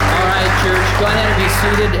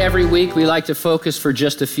seated. Every week we like to focus for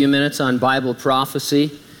just a few minutes on Bible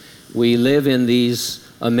prophecy. We live in these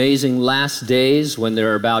amazing last days when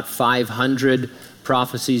there are about 500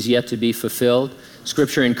 prophecies yet to be fulfilled.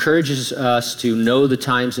 Scripture encourages us to know the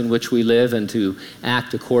times in which we live and to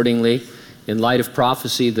act accordingly. In light of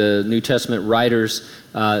prophecy, the New Testament writers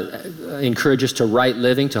encourage us to right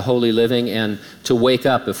living, to holy living, and to wake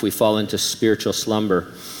up if we fall into spiritual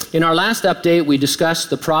slumber. In our last update, we discussed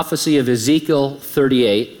the prophecy of Ezekiel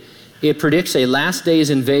 38. It predicts a last days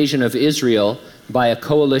invasion of Israel by a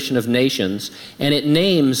coalition of nations, and it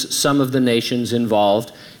names some of the nations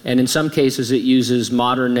involved, and in some cases it uses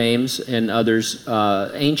modern names and others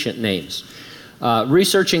ancient names.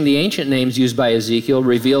 Researching the ancient names used by Ezekiel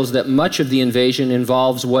reveals that much of the invasion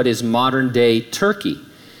involves what is modern-day Turkey.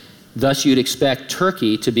 Thus, you'd expect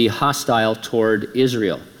Turkey to be hostile toward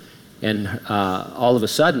Israel. And all of a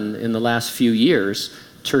sudden, in the last few years,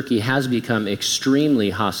 Turkey has become extremely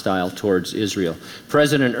hostile towards Israel.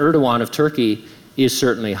 President Erdogan of Turkey is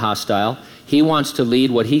certainly hostile. He wants to lead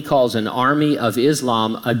what he calls an army of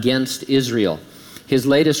Islam against Israel. His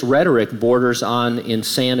latest rhetoric borders on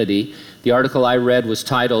insanity. The article I read was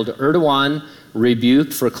titled, "Erdogan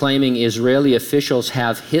Rebuked for Claiming Israeli Officials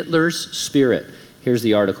Have Hitler's Spirit." Here's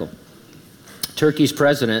the article. Turkey's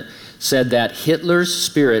president said that Hitler's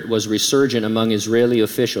spirit was resurgent among Israeli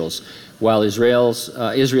officials, while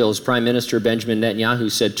Israel's Prime Minister Benjamin Netanyahu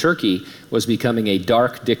said Turkey was becoming a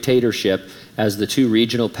dark dictatorship as the two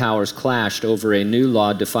regional powers clashed over a new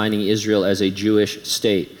law defining Israel as a Jewish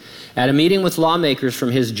state. At a meeting with lawmakers from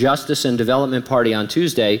his Justice and Development Party on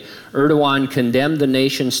Tuesday, Erdogan condemned the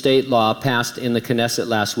nation-state law passed in the Knesset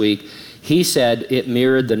last week. He said it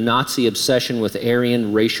mirrored the Nazi obsession with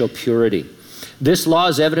Aryan racial purity. This law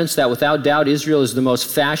is evidence that without doubt Israel is the most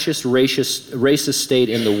fascist, racist state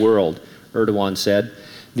in the world, Erdogan said.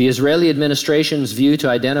 The Israeli administration's view to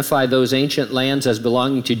identify those ancient lands as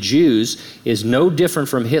belonging to Jews is no different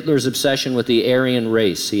from Hitler's obsession with the Aryan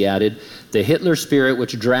race, he added. The Hitler spirit,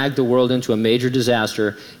 which dragged the world into a major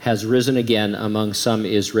disaster, has risen again among some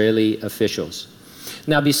Israeli officials.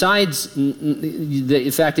 Now, besides the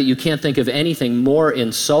fact that you can't think of anything more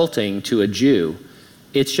insulting to a Jew,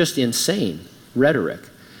 it's just insane rhetoric.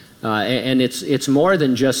 And it's more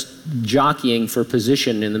than just jockeying for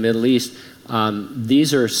position in the Middle East.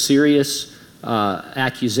 These are serious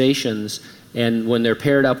accusations, and when they're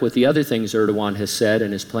paired up with the other things Erdogan has said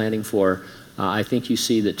and is planning for, I think you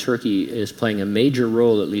see that Turkey is playing a major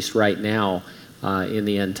role, at least right now, in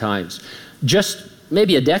the end times. Just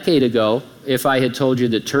maybe a decade ago, if I had told you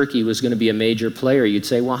that Turkey was going to be a major player, you'd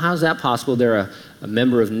say, well, how's that possible? They're a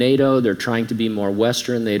member of NATO, they're trying to be more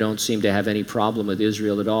Western, they don't seem to have any problem with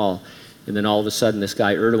Israel at all. And then all of a sudden this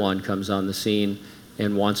guy Erdogan comes on the scene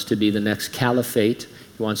and wants to be the next caliphate.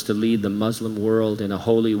 He wants to lead the Muslim world in a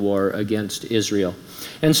holy war against Israel.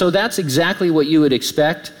 And so that's exactly what you would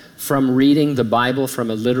expect from reading the Bible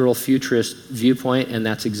from a literal futurist viewpoint, and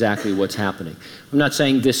that's exactly what's happening. I'm not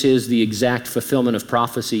saying this is the exact fulfillment of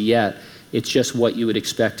prophecy yet. It's just what you would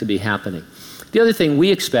expect to be happening. The other thing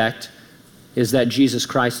we expect is that Jesus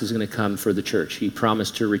Christ is going to come for the church. He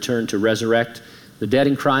promised to return to resurrect the dead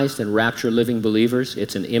in Christ and rapture living believers.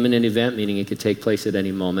 It's an imminent event, meaning it could take place at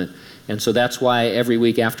any moment. And so that's why every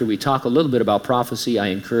week after we talk a little bit about prophecy, I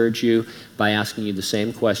encourage you by asking you the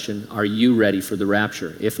same question: are you ready for the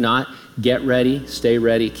rapture? If not, get ready, stay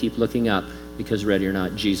ready, keep looking up, because ready or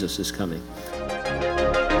not, Jesus is coming.